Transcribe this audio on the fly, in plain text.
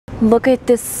Look at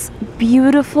this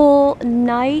beautiful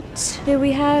night that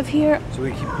we have here. So we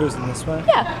keep cruising this way?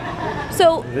 Yeah.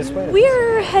 So This way?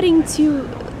 we're heading to,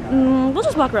 we'll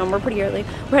just walk around, we're pretty early.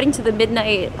 We're heading to the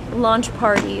midnight launch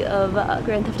party of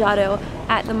Grand Theft Auto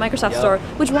at the Microsoft store,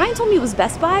 which Ryan told me was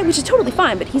Best Buy, which is totally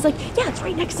fine, but he's like, yeah, it's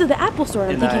right next to the Apple store.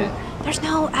 And I'm thinking, there's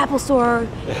no Apple store,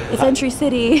 it's Entry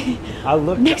City. I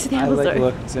looked, next to the Apple store.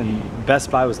 looked, and Best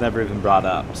Buy was never even brought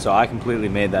up, so I completely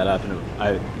made that up, and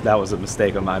that was a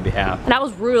mistake on my behalf. And I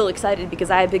was real excited because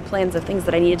I had big plans of things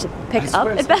that I needed to pick up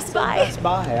at Best Buy. Best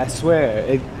Buy, I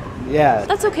swear. Yeah.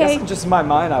 That's okay. That's just in my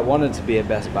mind, I wanted to be at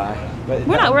Best Buy. But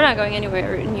we're not going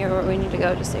anywhere near where we need to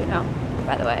go, just so you know,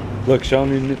 by the way. Look, show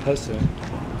me the new poster.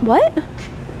 What?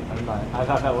 I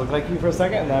thought that looked like you for a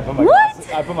second, and then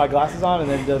I put my glasses on, and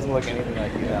then it doesn't look anything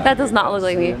like you. That does not look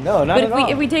like me. No, not at all.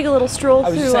 If we take a little stroll through,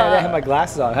 I was just saying, I didn't have my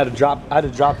glasses on. I had to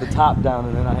drop the top down,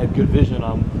 and then I had good vision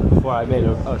on before I made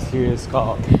a serious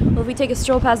call. Well, if we take a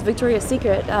stroll past Victoria's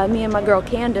Secret, me and my girl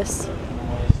Candace.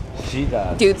 She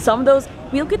does. Dude, some of those,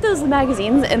 we'll get those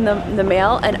magazines in the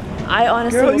mail, and I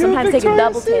honestly will sometimes take a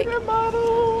double take.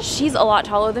 She's a lot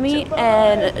taller than me,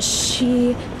 and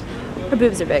her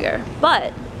boobs are bigger,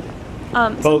 but.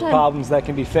 Both problems that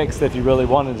can be fixed if you really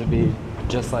wanted to be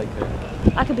just like her.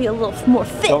 I could be a little more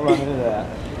fit. Don't run into that.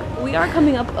 We are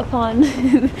coming up upon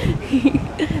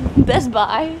Best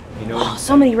Buy. You know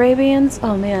so many Ray-Bans.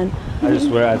 Oh man. I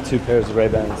have 2 pairs of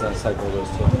Ray-Bans and I cycle those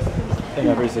 2 in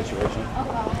every situation.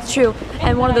 It's true,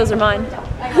 and one of those are mine.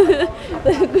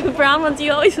 The brown ones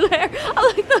you always wear.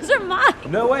 I'm like, those are mine.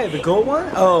 No way, the gold one?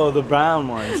 Oh, the brown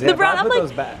ones. Yeah, the brown. I put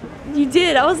those back. You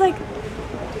did. I was like.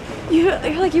 You're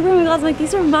like, you wear my glasses. I'm like,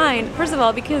 these are mine. First of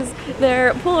all, because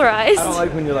they're polarized. I don't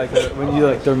like when you're like,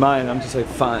 they're mine. I'm just like,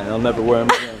 fine, I'll never wear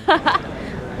them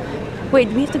again. Wait,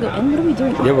 do we have to go in? What are we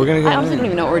doing? Yeah, we're gonna go in. I honestly don't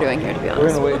even know what we're doing here, to be honest. We're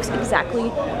gonna wait. It looks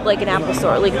exactly like an Apple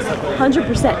store, like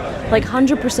 100%, like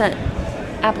 100%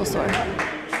 Apple store. I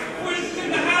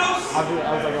don't know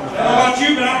about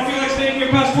you, but I don't feel like staying here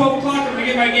past 12 o'clock. I'm gonna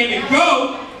get my game and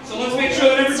go. So let's make sure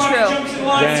that everybody jumps in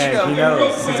line. Dang, he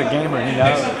knows. He's a gamer. He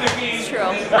knows. It's true.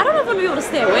 I don't know if I'm gonna be able to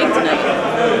stay awake tonight.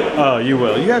 Oh, you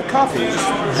will. You have coffee.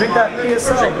 Just drink that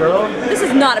PSL, girl. This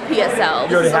is not a PSL.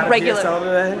 You already This is had a regular. PSL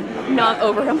today? No, I'm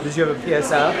over him. Did you have a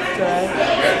PSL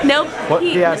today? Nope. What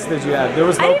PS did you have? There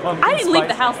was no pumpkin spice. I didn't leave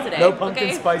the house today. No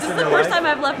pumpkin spice in your life? This is the first time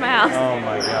I've left my house. Oh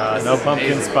my god, no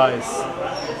pumpkin spice.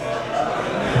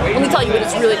 Let me tell you, it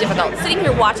is really difficult. Sitting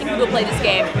here watching people play this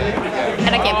game,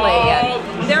 and I can't play it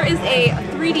yet. There is a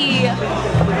 3D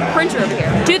printer over here.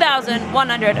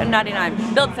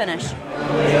 $2,199. Build finish.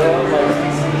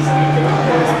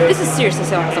 This is seriously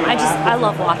so awesome. I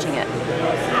love watching it.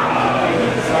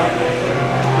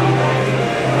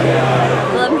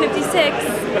 11:56.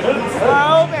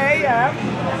 12 a.m.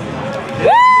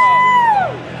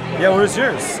 Yeah, where's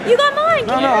yours? You got mine.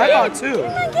 No, I got 2. Give me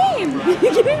my game.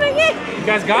 Give me my game. You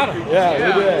guys got him.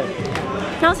 Yeah, we did.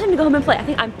 Now it's time to go home and play. I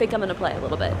think I'm gonna play a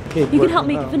little bit. You can help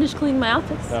me finish cleaning my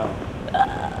office. No.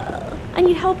 I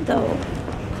need help though.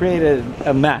 Created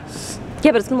a mess.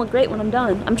 Yeah, but it's gonna look great when I'm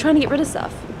done. I'm trying to get rid of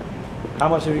stuff. How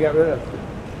much have you got rid of?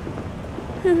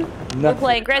 We're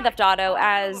playing Grand Theft Auto,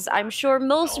 as I'm sure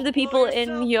most of the people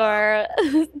in your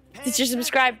that you're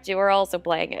subscribed to are also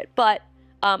playing it. But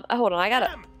hold on, I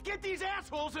gotta. Get these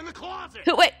assholes in the closet.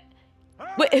 Wait,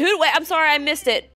 I'm sorry, I missed it.